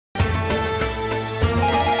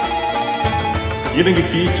yéen a ngi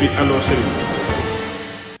fii ci Allo Serigne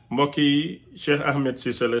mbokk yi Cheikh Ahmed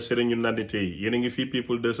Cissé la Serigne ñu nandite yi yéen a ngi fii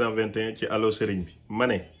people 221 ci Allo Serigne bi ma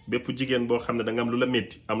ne bépp jigéen boo xam ne da nga am lu la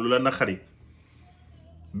métti am lu la naqari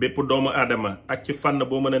bépp doomu aadama ak ci fànn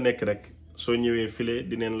boo mën a nekk rek soo ñëwee file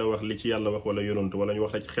dineen la wax li ci yàlla wax wala yonantu wala ñu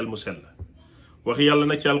wax la ci xel mu sell waxi yàlla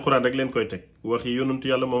nag ci alxuraan rek leen koy teg waxi yonantu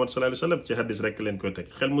yàlla Muhammad sallallahu alayhi wasallam ci hadis rek leen koy teg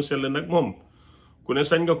xel mu sell nag moom ku ne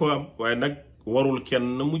sañ nga ko am waaye nag warul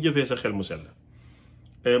kenn mu jëfee sa xel mu sell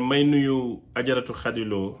may nuyu ajaratu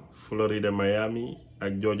xadiloo Florida Miami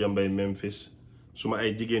ak Jooja Mbay Memphis suma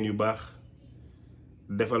ay jigéen yu baax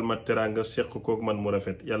defal ma teraanga seq kook man mu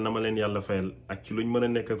rafet yàlla na ma leen yàlla fayal ak ci luñ mën a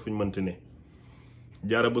nekk ak fuñ mënti ne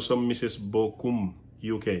jaara bu som Mrs Bokum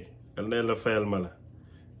UK yàlla na yàlla fayal ma la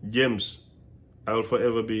James I will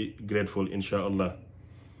forever be grateful insha allah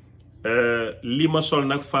lii ma sol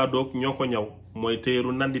nag faadoog ñoo ko ñaw mooy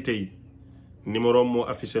téyeru nandite yi numéro moo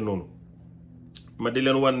affiché noonu ma di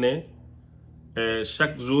leen wan ne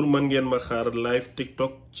chaque jour mën ngeen ma xaar live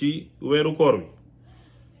TikTok ci weeru koor wi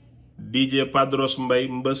DJ Padros Mbay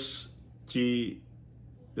mbës ci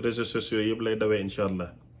réseaux sociaux yëpp lay dawee incha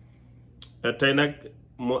allah tey nag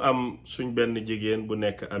mu am suñ benn jigéen bu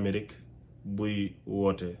nekk Amérique buy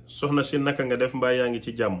woote soxna si naka nga def mbaa yaa ngi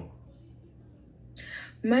ci jàmm.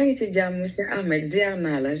 maa ngi ci jàmm Cheikh Ahmed ziar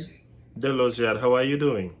naa la. delloo ziar how are you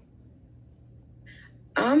doing?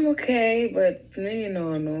 I'm okay, but mi ngi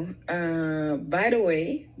noonu. By the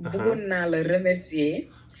way. bëggoon naa la remercier.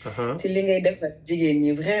 ci li ngay defal jigéen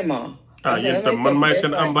ñi vraiment. yéen tam man maay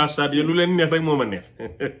seen ambassade yi lu leen neex rek moo ma neex.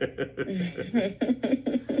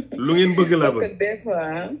 lu ngeen bëgg laa bëgg. parce que des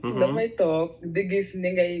fois. damay toog di gis ni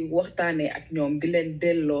ngay waxtaanee ak ñoom di leen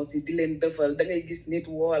delloo si di leen defal da ngay gis nit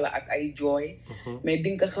woola ak ay jooy. mais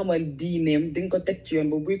di nga ko xamal diineem di nga ko teg ci yoon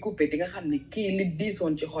ba buy coupé di nga xam ni kii li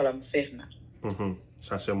diisoon ci xolam feex na.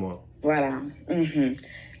 ça c'est moi. voilà.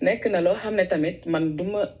 nekk na loo xam ne tamit man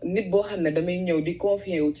duma nit boo xam ne damay ñëw di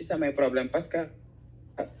confier wu ci samay problème parce que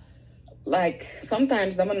like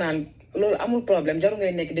sometimes dama naan loolu amul problème jaru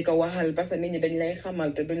ngay nekk di ko waxal parce que nit ñi dañ lay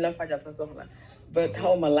xamal te duñ la fajal sa soxla ba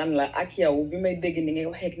xaw ma lan la ak yow bi may dégg ni ngay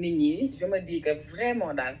waxee ak nit ñi je me dis que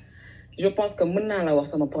vraiment daal je pense que mën naa la wax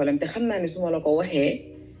sama problème te xam naa ne su ma la ko waxee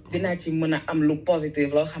dinaa ci mën a am lu positif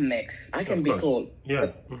loo xam ne I can be cool. Yeah.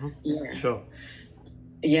 Sure.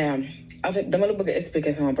 Yeah. En fait dama la bëgg a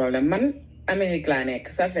expliquer sama problème man Amérique laa nekk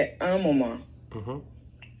ça fait un moment.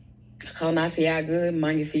 xaw naa fi yàgg maa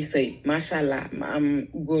ngi fi sëy macha allah ma am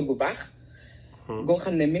góor gu baax. goo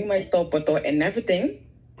xam ne mi ngi may toppatoo and everything.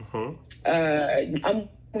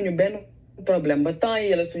 amuñu benn problème ba temps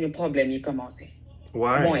yi la suñu problème yi commencé.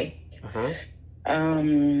 mooy.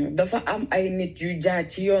 dafa am ay nit yu jaar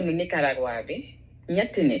ci yoonu Nicaragua bi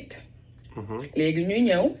 3 nit. léegi ñu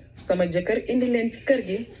ñëw sama jëkkër indi leen ci kër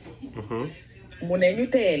gi. mu ne ñu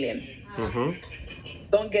téye leen.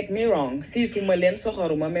 don't get me wrong siisuma leen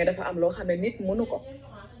soxoruma mais dafa am loo xam ne nit mënu ko.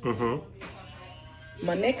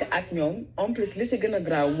 ma nekk ak ñoom en plus li si gën a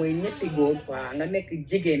graaw mooy 2 góor quoi nga nekk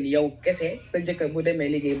jigéen yow kese sa jëkkër bu demee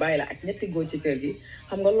liggéey bàyyi la ak 2 góor ci kër gi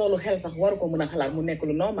xam nga loolu xel sax waru ko mën a xalaat mu nekk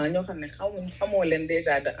lu normal ñoo xam ne xamoo leen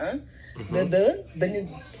déjà de 1. de 2 dañu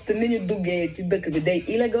te ni ñu duggee ci dëkk bi day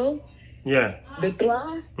illegal. de 3.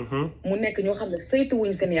 mu nekk ñoo xam ne saytu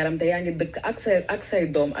wuñ seen yaram te yaa ngi dëkk ak say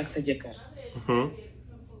doom ak sa jëkkër.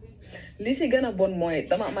 li si gën a bon mooy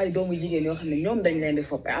dama am ay doomu jigéen yoo xam ne ñoom dañ leen di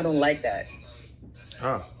foppe I don't like that.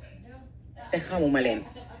 te xamuma leen.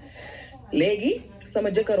 léegi sama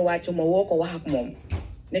jëkkër wàcc ma woo ko wax ak moom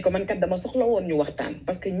ne ko man kat dama soxla woon ñu waxtaan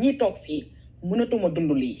parce que ñii toog fii mënatuma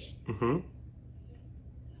dund lii.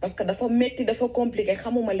 parce que dafa métti dafa compliqué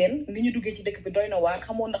xamuma leen ni ñu duggee ci dëkk bi doy na waar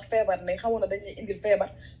xamoon ndax feebar nañ xamoon na dañuy indil feebar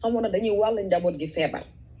xamoon na dañuy wàll njaboot gi feebar.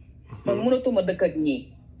 man mënatuma dëkk ak ñii.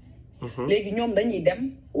 léegi ñoom dañuy dem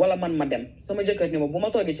wala man ma dem sama jëkkër ni ma bu ma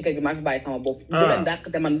toogee ci kër gi maa fi bàyyi sama bopp. bu leen dàq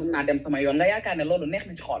te man mën naa dem sama yoon nga yaakaar ne loolu neex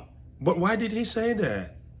na ci xool. But why did he say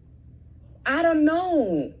that? I don't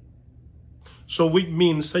know. So which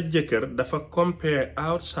means sa jëkkër dafa compare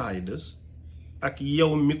outsiders ak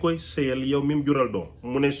yow mi koy sëyal yow mi mu jural doom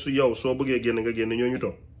mu ne su yow soo bëggee génn nga génn ñooñu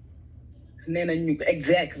toog. nee na ñu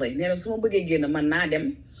exactly nee na su ma bëggee génn man naa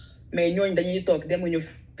dem mais ñooñu dañuy toog demuñu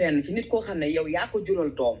fenn ci nit koo xam ne yow yaa ko jural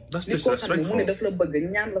doom. That's nit koo xam ne mu ne disrespectful. daf la bëgg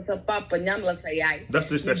ñaan la sa papa ñaan la sa yaay. That's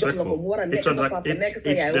disrespectful. mu war a nekk sa papa nekk sa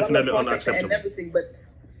yaay It's definitely war la protect unacceptable. and everything but.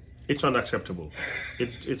 It's unacceptable.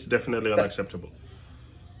 It's definitely unacceptable.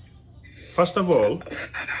 First of all,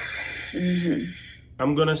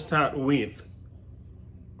 I'm gonna start with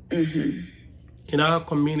in our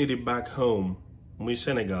community back home, muy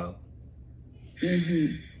Sénégal.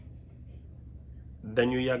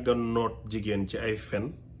 dañu yàgg a noot jigéen ci ay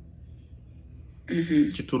fen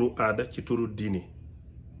ci turu aada ci turu diine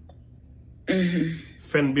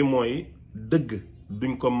fen bi mooy dëgg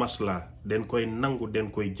duñ ko maslaa den koy nangu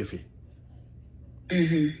den koy jëfe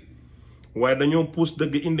waaye dañoo puus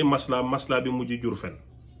dëgg indi maslaa bi mujj jur fen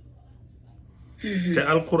te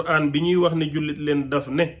alquran bi ñuy wax ne jullit leen daf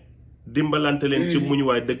ne dimbalante leen ci muñ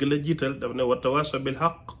waaye dëgg la jiital daf ne watawaaso bil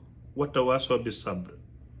xaq watawaaso bis sabr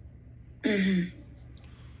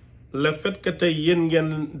le fait que tey yéen ngeen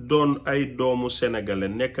doon ay doomu sénégalais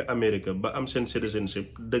nekk Amérique ba am seen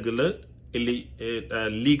citizenship dëgg la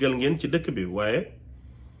legal ngeen ci dëkk bi waaye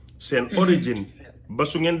seen origine ba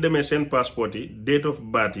su ngeen demee seen passeport yi date of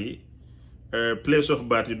birth yi place of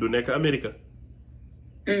birth yi du nekk Amérique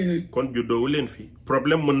kon juddoowu leen fii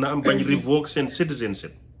problème mën na am bañ revoke seen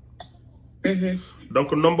citizenship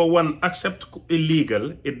donc number one accept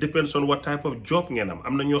illegal it depends on what type of job ngeen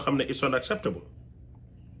am na ñoo xam ne it's unacceptable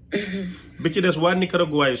bi ci des waa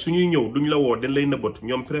Nicaragua yi suñuy ñëw duñ la woo dañ lay nëbbatu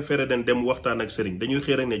ñoom préféré den dem waxtaan ak sëriñ dañuy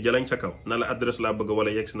xëy rek ne jalañ ca kaw na la adresse laa bëgg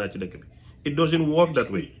wala yegg si naa ci dëkk bi it doesn't work that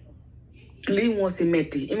way lii moo si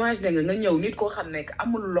metti imagine nga ñëw nit koo xam ne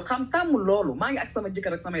amul lu xam tàmmul loolu maa ngi ak sama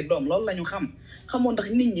jëkkër ak samay doom loolu la ñu xam xamoo ndax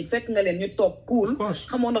nit ñi fekk nga leen ñu toog cool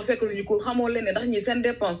xamoo ndax fekk lu ñu cool xamoo leen ne ndax ñi seen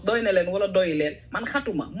dépense doy na leen wala doy leen man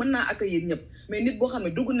xatuma mën naa accueillir ñëpp mais nit boo xam ne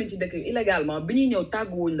dugg nañ ci dëkk bi illégalement bi ñuy ñëw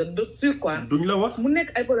tàgguwuñ la de sur quoi duñ la wax mu nekk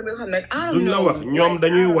ay problème yoo xam ne duñ la wax ñoom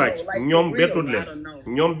dañuy waaj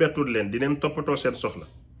ñoom bettut leen dineen toppatoo seen soxla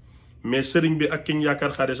mais sëriñ bi ak ki ñu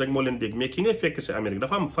yaakaar xaalis rek moo leen dégg mais ki ngay fekk si Amérique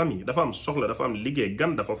dafa am famille dafa am soxla dafa am liggéey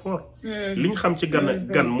gan dafa fort li ñu xam ci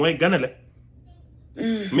gan mooy ganale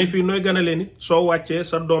mais fii nooy ganalee nit soo wàccee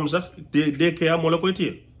sa doom sax DKA moo la koy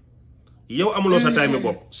téyel yow amuloo sa time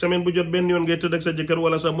bopp semaine bu jot benn yoon ngay tëdd ak sa jëkkër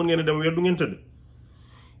wala sax mën ngeen dem weer du ngeen tëdd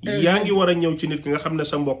yaa ngi war a ñëw ci nit ki nga xam ne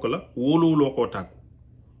sa mbokk la wóoluwuloo koo tàggu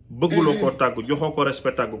bëgguloo koo tàggu joxoo ko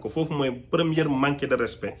respect tàggu ko foofu mooy première manque de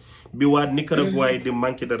respect bi waa Nicaragua yi di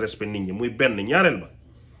manque de respect nit ñi muy benn ñaareel ba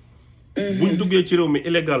buñ duggee ci réew mi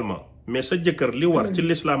illégalement mais sa jëkkër li war ci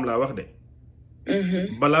l'islam laa wax de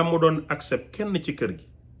balaa mu doon accept kenn ci kër gi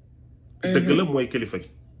dëgg la mooy kilifa gi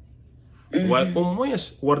waaye au moins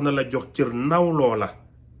war na la jox cër nawloo la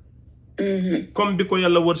comme bi ko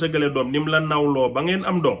yàlla wërsëgale doom ni mu la nawloo ba ngeen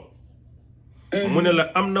am doom mu ne la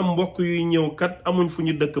am na mbokk yuy ñëw kat amuñ fu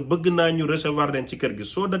ñu dëkk bëgg naa ñu recevoir leen ci kër gi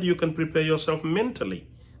so that you can prepare yourself mentally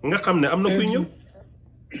nga xam ne am na kuy ñëw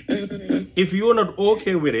if you're not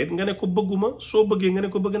okay with it nga ne ko bëgguma soo bëggee nga ne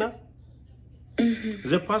ko bëgg naa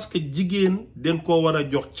c'est parce que jigéen den koo war a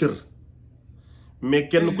jox cër mais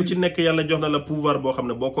kenn ku ci nekk yàlla jox na la pouvoir boo xam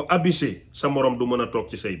ne boo ko abusé sa morom du mën a toog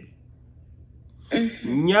ci sëy bi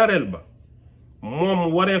ñaareel ba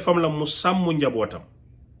moom waree fam la mu sàmm njabootam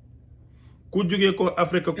ku jógee ko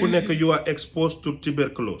Afrique ku nekk you are exposed to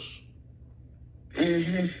tuberculose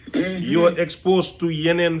you are exposed to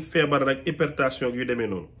yeneen feebar rek hypertension yu demee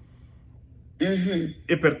noonu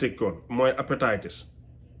hypertension mooy hépatitis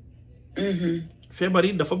feebar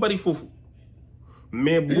yi dafa bari foofu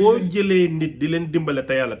mais boo jëlee nit di leen dimbale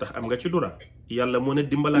te yàlla tax am nga ci dura yàlla mën a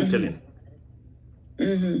dimbalante leen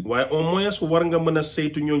waaye au moins war nga mën a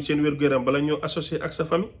saytu ñooñ seen wér-gu-yaram bala ñoo associé ak sa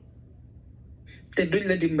famille te duñ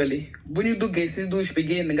la dimbali bu ñu duggee ci douche bi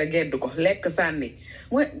génn nga gedd ko lekk sànni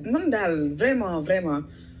mooy man daal vraiment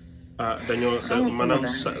dañoo maanaam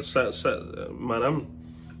maanaam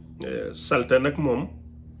salte nag moom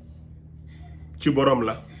ci borom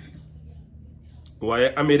la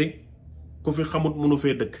waaye Amérique ku fi xamut mënu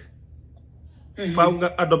fee dëkk faaw nga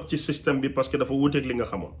adopt ci système bi parce que dafa wuteeg li nga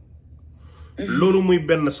xamoon loolu muy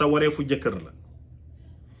benn sa wareefu jëkkër la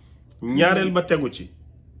ñaareel ba tegu ci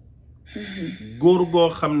góor goo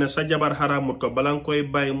xam ne sa jabar xaraamut ko balaa nga koy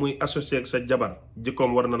bàyyi muy associé ak sa jabar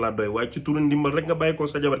jikkoom war na laa doy waaye ci turu ndimbal rek nga bàyyi ko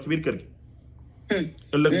sa jabar ci biir kër gi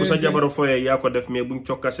ëllëg bu sa jabar fooyee yaa ko def mais buñ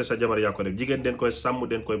cokkasee sa jabar yaa ko def jigéen den koy sàmm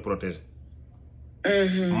den koy protéger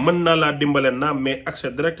mën naa laa dimbale naa mais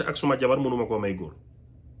accès direct ak suma jabar mënuma koo may góor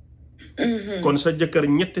kon sa jëkkër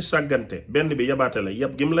ñetti sàggante benn bi yabaate la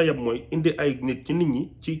yab gi mu la yab mooy indi ay nit ci nit ñi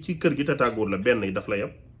ci kër gi te tàgguur la benn yi daf la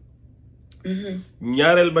yab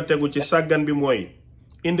ñaareel ba tegu ci sàggan bi mooy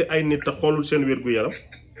indi ay nit te xoolul seen wér-gu-yaram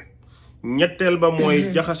ñetteel ba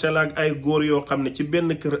mooy jaxase la ak ay góor yoo xam ne ci benn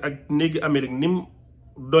kër ak néegi Amérique ni mu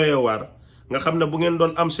doyewaar nga xam ne bu ngeen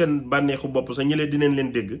doon am seen bànneexu bopp sax ñëlee dinañ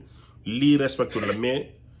leen dégg lii respecté la mais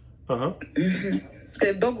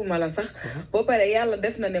te dogguma la sax boo pare yàlla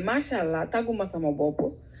def na ne macha allah tàgguma sama bopp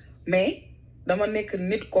mais dama nekk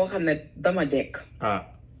nit koo xam ne dama jekk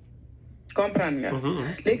comprendre nga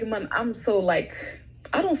léegi man am so like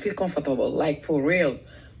I don't feel comfortable like for real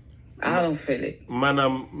I don't feel it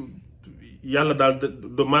maanaam yàlla daal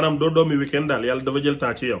maanaam doo doomi weekend daal yàlla dafa jël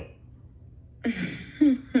temps ci yow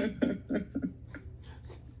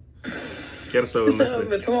kersaw na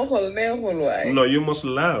sama xol neexul waaye. no you must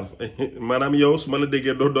laugh maanaam yow su ma la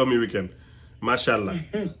déggee doo doomi weekend macha allah.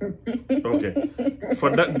 ok for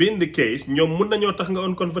that being the case ñoom mun nañoo tax nga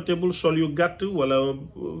uncomfortable sol yu gàtt wala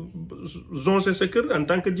zonse sa kër en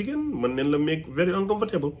tant que jigéen mën neen la make very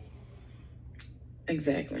uncomfortable.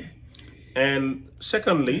 exactly. and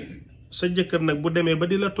secondly sa jëkkër nag bu demee ba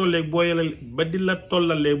di la tollee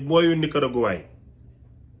tollalee booyu Nicaraguay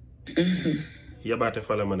yabaate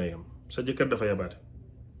fa la mën a yem sa jëkkër dafa yabaate.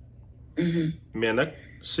 mais nag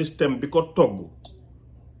système bi ko togg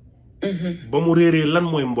ba mu réeree lan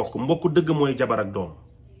mooy mbokk dëgg mooy jabar ak doom.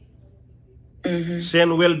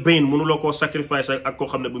 seen well being mënuloo koo sacrifice ak koo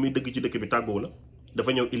xam ne bu muy dëgg ci dëkk bi tàggoo la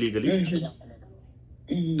dafa ñëw illegally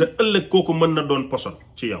te ëllëg kooku mën na doon poson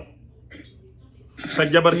ci yow. sa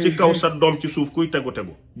jabar ci kaw sa doom ci suuf kuy tegu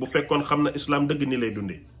bu fekkoon xam na islam dëgg ni lay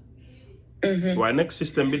dundee. waaye nag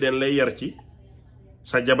système bi den lay yar ci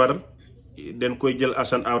sa jabar den koy jël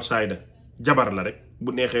as an outsider jabar la rek bu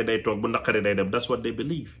neexee day toog bu naqaree day dem that's what they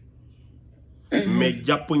believe. mais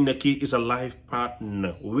jàppuñ na kii is a life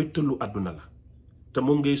partner wéttalu àdduna la te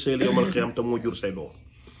moom ngay sëyal yomal xiyam te moo jur say doom.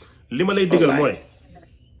 li ma lay digal mooy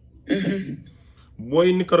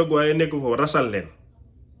booy Nicaragua yi nekk foofu rasal leen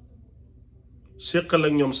séqal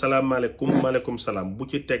ak ñoom salaamaaleykum maaleykum salaam bu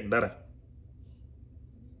ci teg dara.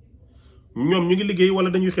 ñoom ñu ngi liggéey wala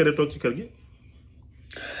dañuy xëre toog ci kër gi.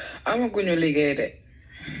 amaguñu liggéey de.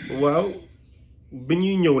 waaw bi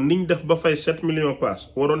ñuy ñëw niñ def ba fay 7 millions pass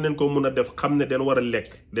waroon leen ko mun a def xam ne den war a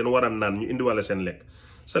lekk den war a naan ñu indiwale seen lekk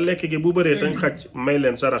sa lekk gi bu bëree tañ xaj may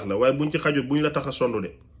leen sarax la waaye buñ ci xajut buñ la tax a sondu de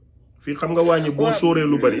fii xam nga wàññi boo sóoree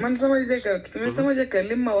lu bëri. man sama jëkkër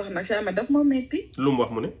li ma wax nag Cheikh daf ma metti. lu mu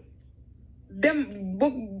wax mu ne.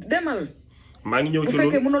 demal. maa ngi ñëw ci loolu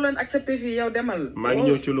bu fekkee mënoo leen accepter fii yow demal. maa ngi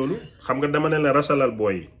ñëw ci loolu xam nga dama ne la rasalal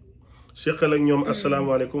booy yi séqal ak ñoom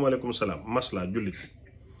asalaamaaleykum waaleykum salaam masla jullit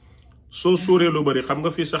soo sóoree lu bëri xam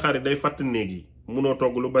nga fii saxaar yi day fàtt néeg yi munoo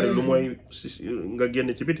togg lu bëri lu mooy nga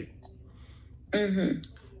génn ci biti.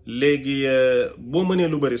 léegi boo mënee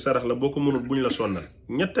lu bëri sarax la boo ko mënul buñ la sonnal.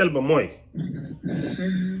 ñetteel ba mooy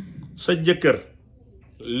sa jëkkër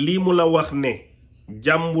lii mu la wax ne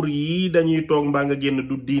jàmbur yii dañuy toog mbaa nga génn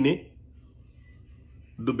du diine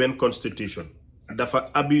du benn constitution dafa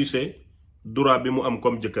abusé droit bi mu am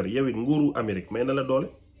comme jëkkër yow it nguuru Amérique may na la doole.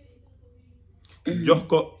 jox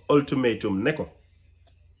ko ultimatum ne ko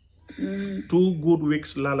 2 good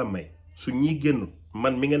weeks laa la may su ñii génn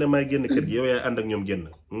man mi nga ne may génn kër gi yow yaay ànd ak ñoom génn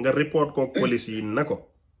nga report ko police yi na ko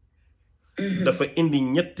dafa indi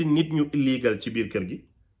 3 nit ñu illegal ci biir kër gi.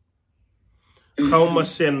 xawma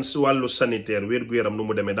seen wàllu sanitaire wér-gu-yaram nu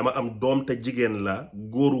mu demee dama am doom te jigéen la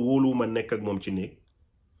góor wóoluwuma nekk ak moom ci néeg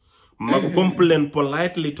ma complain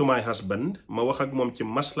politely to my husband ma wax ak moom ci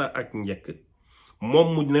masla ak njekk moom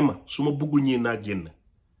mu ne ma su ma buggul ñii naa génn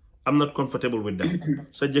am not comfortable with them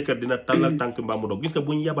sa jëkkër dina tàllal tànk mbaa mu doog gis nga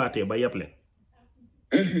bu ñu yabaatee ba yab leen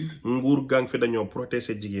nguur gang fi dañoo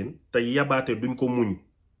protéger jigéen te yabaate duñ ko muñ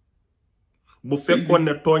bu fekkoon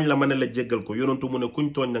ne tooñ la ma ne la jéggal ko yonentu mu ne kuñ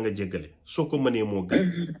tooñ na nga jéggale soo ko mënee moo gën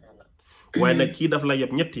waaye nag kii daf la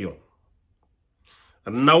yeb 3 yoon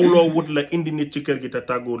nawloo wut la indi nit ci kër gi te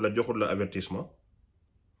tàgguwut la joxut la avertissement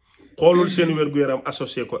xoolul seen wér-gu-yaram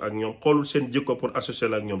associé ko ak ñoom xoolul seen jikko pour associé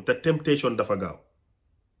la ak ñoom te temptation dafa gaaw.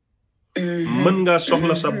 mën ngaa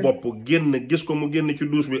soxla sa bopp génn gis ko mu génn ci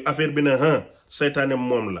douche bi affaire bi ne seytaane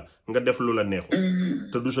moom la nga def lu la neexu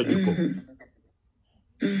te du sa jikko.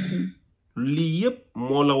 lii yépp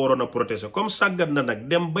moo la waroon a protéger comme sàggat na nag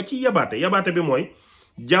dem ba ci yabaate bi mooy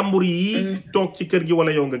jàmbur yi toog ci kër gi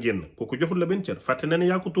wala yow nga génn kooku joxul la benn cër fàtte na ne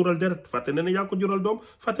yaa ko tuural deret fàtte na ne yaa ko jural doom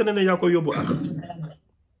fàtte na ne yaa ko yóbbu ak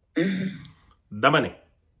dama ne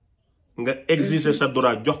nga exiger sa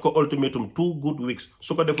droit jox ko ultimatum 2 good weeks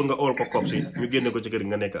su ko deful nga ool ko kopp si ñu génne ko ci kër gi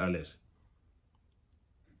nga nekk à l'aise.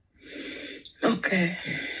 Okay.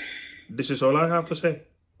 This is all I have to say.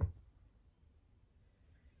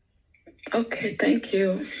 Okay, thank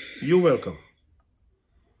you. You're welcome.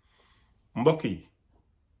 mbokk yi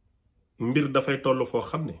mbir dafay toll foo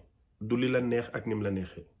xam ne du li la neex ak nim la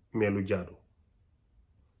neexee mais lu jaadu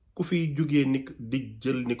ku fiy jugee ni di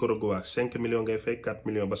jël Nicaragua 5 millions ngay fay 4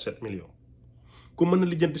 millions ba 7 millions ku mën a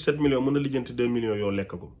lijjanti 7 millions mën a lijjanti 2 millions yoo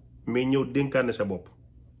lekk ko mais ñëw dénkaane sa bopp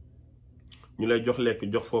ñu lay jox lekk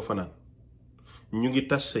jox foo fanaan ñu ngi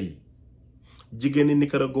tas sëy jigéeni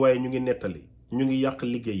Nicaragua yi ñu ngi nettali ñu ngi yàq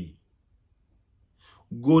liggéey yi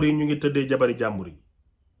góor yi ñu ngi tëddee jabari jàmbur yi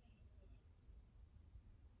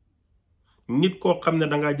nit koo xam ne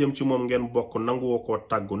dangaa jëm ci moom ngeen bokk nanguwoo koo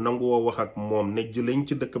tàggu nanguwoo wax ak moom ne jëleñ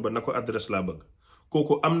ci dëkk ba na ko adresse laa bëgg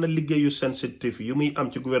kooku am na liggéeyu sensitif yu muy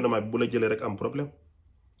am ci gouvernement bi bu la jëlee rek am problème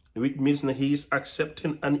which means that he is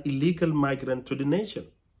accepting an illegal migrant to the nation.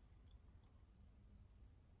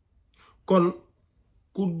 Kon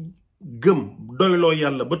ku gëm doyloo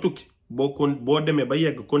yàlla ba tukki boo demee ba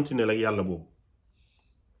yegg continuer la yàlla boobu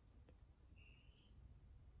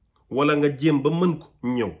wala nga jéem ba mën ko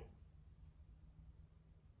ñëw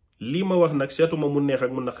lii ma wax nag seetuma mu neex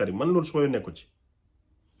ak mu naqari man loolu su ma nekku ci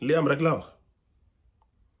li am rek laa wax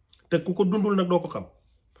te ku ko dundul nag doo ko xam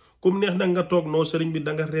kum neex nag nga toog noo sëriñ bi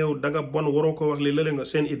danga réew danga bon waroo ko wax li lële nga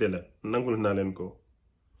seen idée la nangul naa leen ko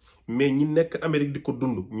mais ñi nekk Amérique di ko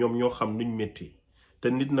dund ñoom ñoo xam nuñ métti te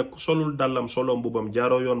nit nag ku solul dàllam solo mbubam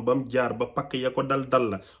jaaroo yoon bam jaar ba pakk ya ko dal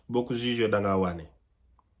la boo ko jugé dangaa waane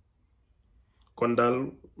kon daal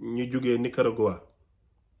ñu jógee Nicaragua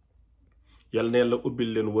yal na yàlla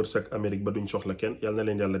ubbil leen wërsëg Amérique ba duñ soxla kenn yal na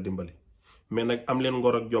leen yàlla dimbali mais nag am leen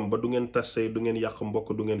ngor ak jom ba du ngeen tas sey du ngeen yàq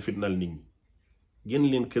mbokk du ngeen fitnal nit ñi génn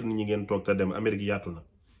leen kër nit ñi ngeen toog te dem Amérique yaatu na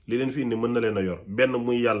li leen fi indi mën na leen a yor benn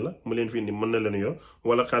muy yàlla mu leen fi indi mën na leen a yor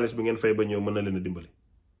wala xaalis bi ngeen fay ba ñëw mën na leen a dimbali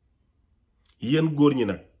yéen góor ñi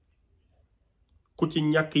nag ku ci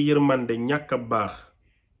ñàkk yërmande ñàkk a baax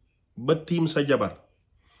ba tiim sa jabar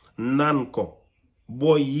naan ko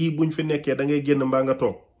booy yii buñ fi nekkee da ngay génn mbaa nga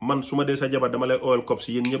toog man su ma dee sa jabar dama lay oil cops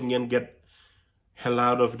yéen ñëpp ngeen get hell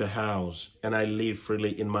out of the house and I live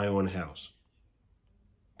freely in my own house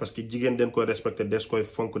parce que jigéen den koy respecté des koy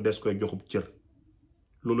fonk des koy joxub cër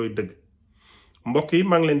looloy dëgg mbokk yi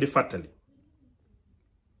maa ngi leen di fàttali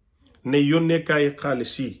ne yónneekaay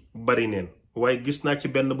xaalis yi bari neen waaye gis naa ci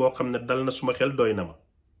benn boo xam ne dal na suma xel doy na ma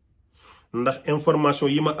ndax information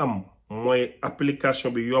yi ma am mooy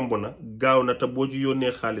application bi yomb na gaaw na te boo ci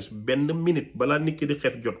yónnee xaalis benn minute balaa nit ki di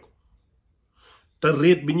xeef jot ko te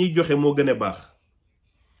rate bi ñuy joxe moo gën a baax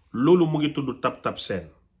loolu mu ngi tudd tap seen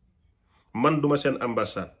man duma seen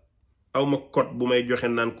ambassade awma code bu may joxe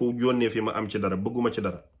naan ku yónnee fi ma am ci dara bëgguma ci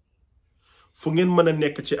dara fu ngeen mën a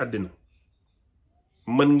nekk ci àddina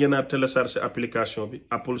mën ngeen a télécharger application bi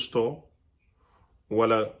Apple Store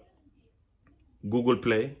wala Google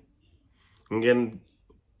Play ngeen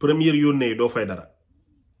première yónnee yi doo fay dara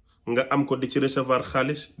nga am ko di ci recevoir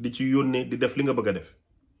xaalis di ci yónnee di def li nga bëgg a def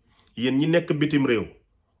yéen ñi nekk bitim réew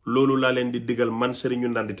loolu laa leen di digal man Serigne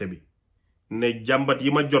Ndandite bi ne jàmbat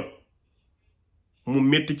yi ma jot mu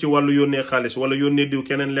métti ci wàllu yónnee xaalis wala yónnee diw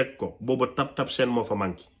keneen lekk ko booba tap seen moo fa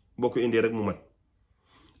manqué boo ko indee rek mu mat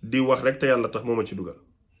di wax rek te yàlla tax moo ma ci dugal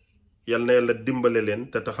yal na yàlla dimbale leen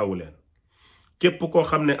te taxawu leen képp koo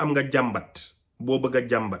xam ne am nga jàmbat boo bëgg a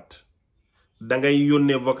jàmbat dangay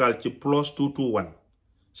yónnee vocal ci +221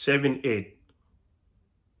 78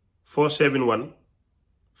 471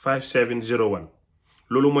 5701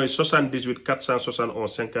 loolu mooy 78 471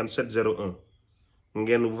 57 01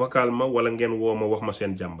 ngeen vocal ma wala ngeen woo ma wax ma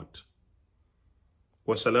seen jàmbat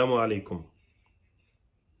wasalaamu aleykum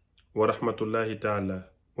wa rahmatullahi taala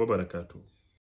wa barakaatu